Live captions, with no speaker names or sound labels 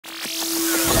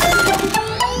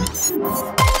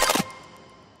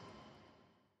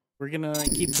We're gonna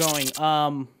keep going.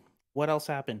 What else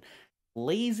happened?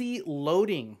 Lazy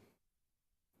loading.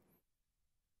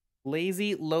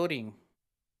 Lazy loading.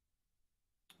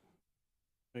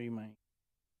 Show you my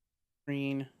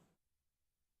screen.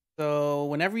 So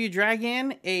whenever you drag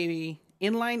in a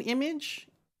inline image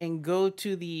and go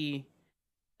to the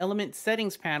element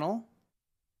settings panel,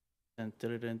 dun,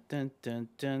 dun, dun, dun, dun,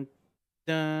 dun,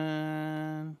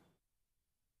 dun.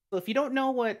 So if you don't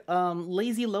know what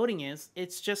lazy loading is,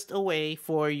 it's just a way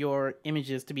for your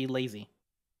images to be lazy.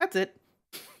 That's it.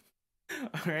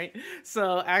 All right.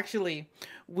 So actually,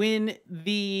 when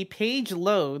the page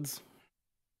loads,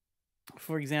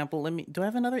 for example, do I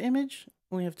have another image?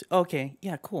 We have to, okay.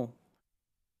 Yeah, cool.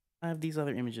 I have these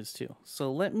other images too.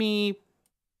 So let me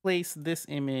place this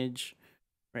image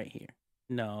right here.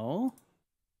 No.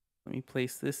 Let me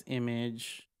place this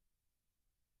image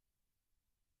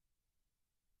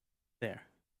there.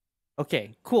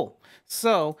 Okay, cool.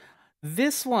 So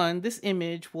this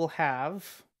image will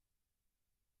have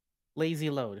lazy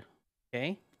load.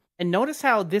 Okay. And notice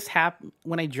how this happened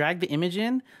when I dragged the image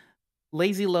in,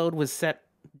 lazy load was set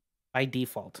by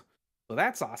default. So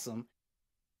that's awesome.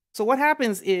 So what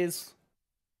happens is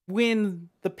when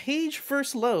the page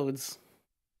first loads,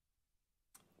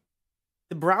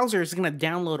 the browser is going to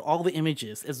download all the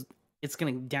images. It's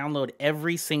going to download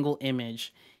every single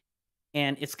image,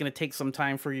 and it's going to take some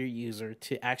time for your user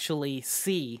to actually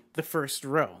see the first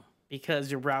row,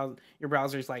 because your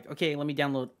browser is like, okay, let me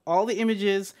download all the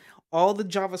images, all the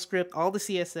JavaScript, all the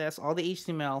CSS, all the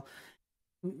HTML,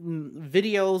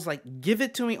 videos, like give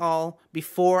it to me all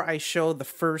before I show the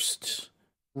first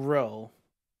row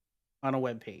on a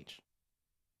web page.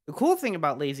 The cool thing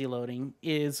about lazy loading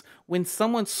is when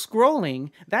someone's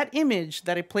scrolling, that image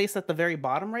that I placed at the very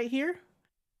bottom right here,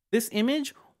 this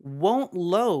image won't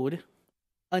load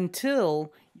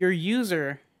until your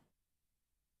user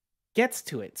gets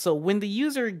to it. So when the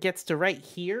user gets to right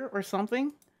here or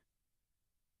something,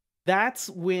 that's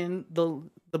when the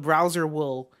browser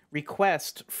will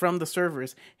request from the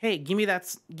servers, hey, give me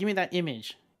that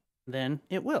image. Then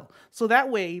it will. So that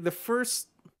way the first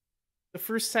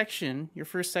section, your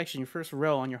first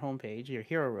row on your home page, your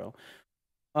hero row,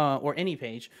 or any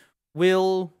page,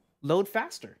 will load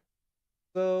faster.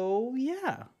 So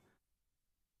yeah.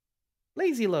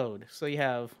 Lazy load. So you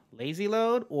have lazy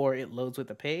load, or it loads with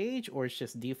the page, or it's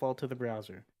just default to the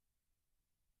browser.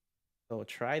 So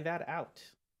try that out.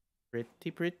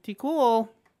 Pretty cool.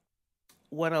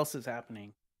 What else is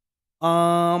happening?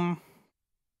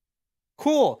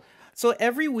 Cool. So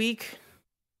every week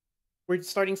we're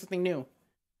starting something new.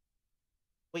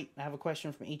 Wait, I have a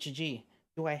question from HG.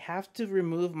 Do I have to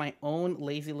remove my own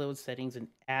lazy load settings and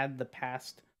add the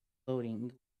past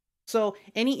loading? So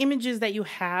any images that you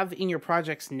have in your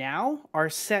projects now are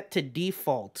set to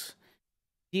default.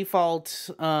 Default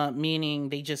meaning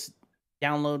they just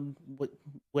download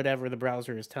whatever the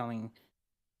browser is telling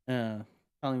the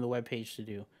web page to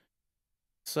do.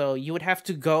 So you would have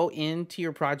to go into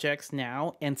your projects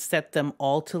now and set them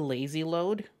all to lazy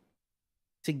load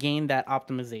to gain that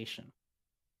optimization.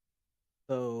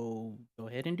 So go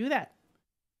ahead and do that.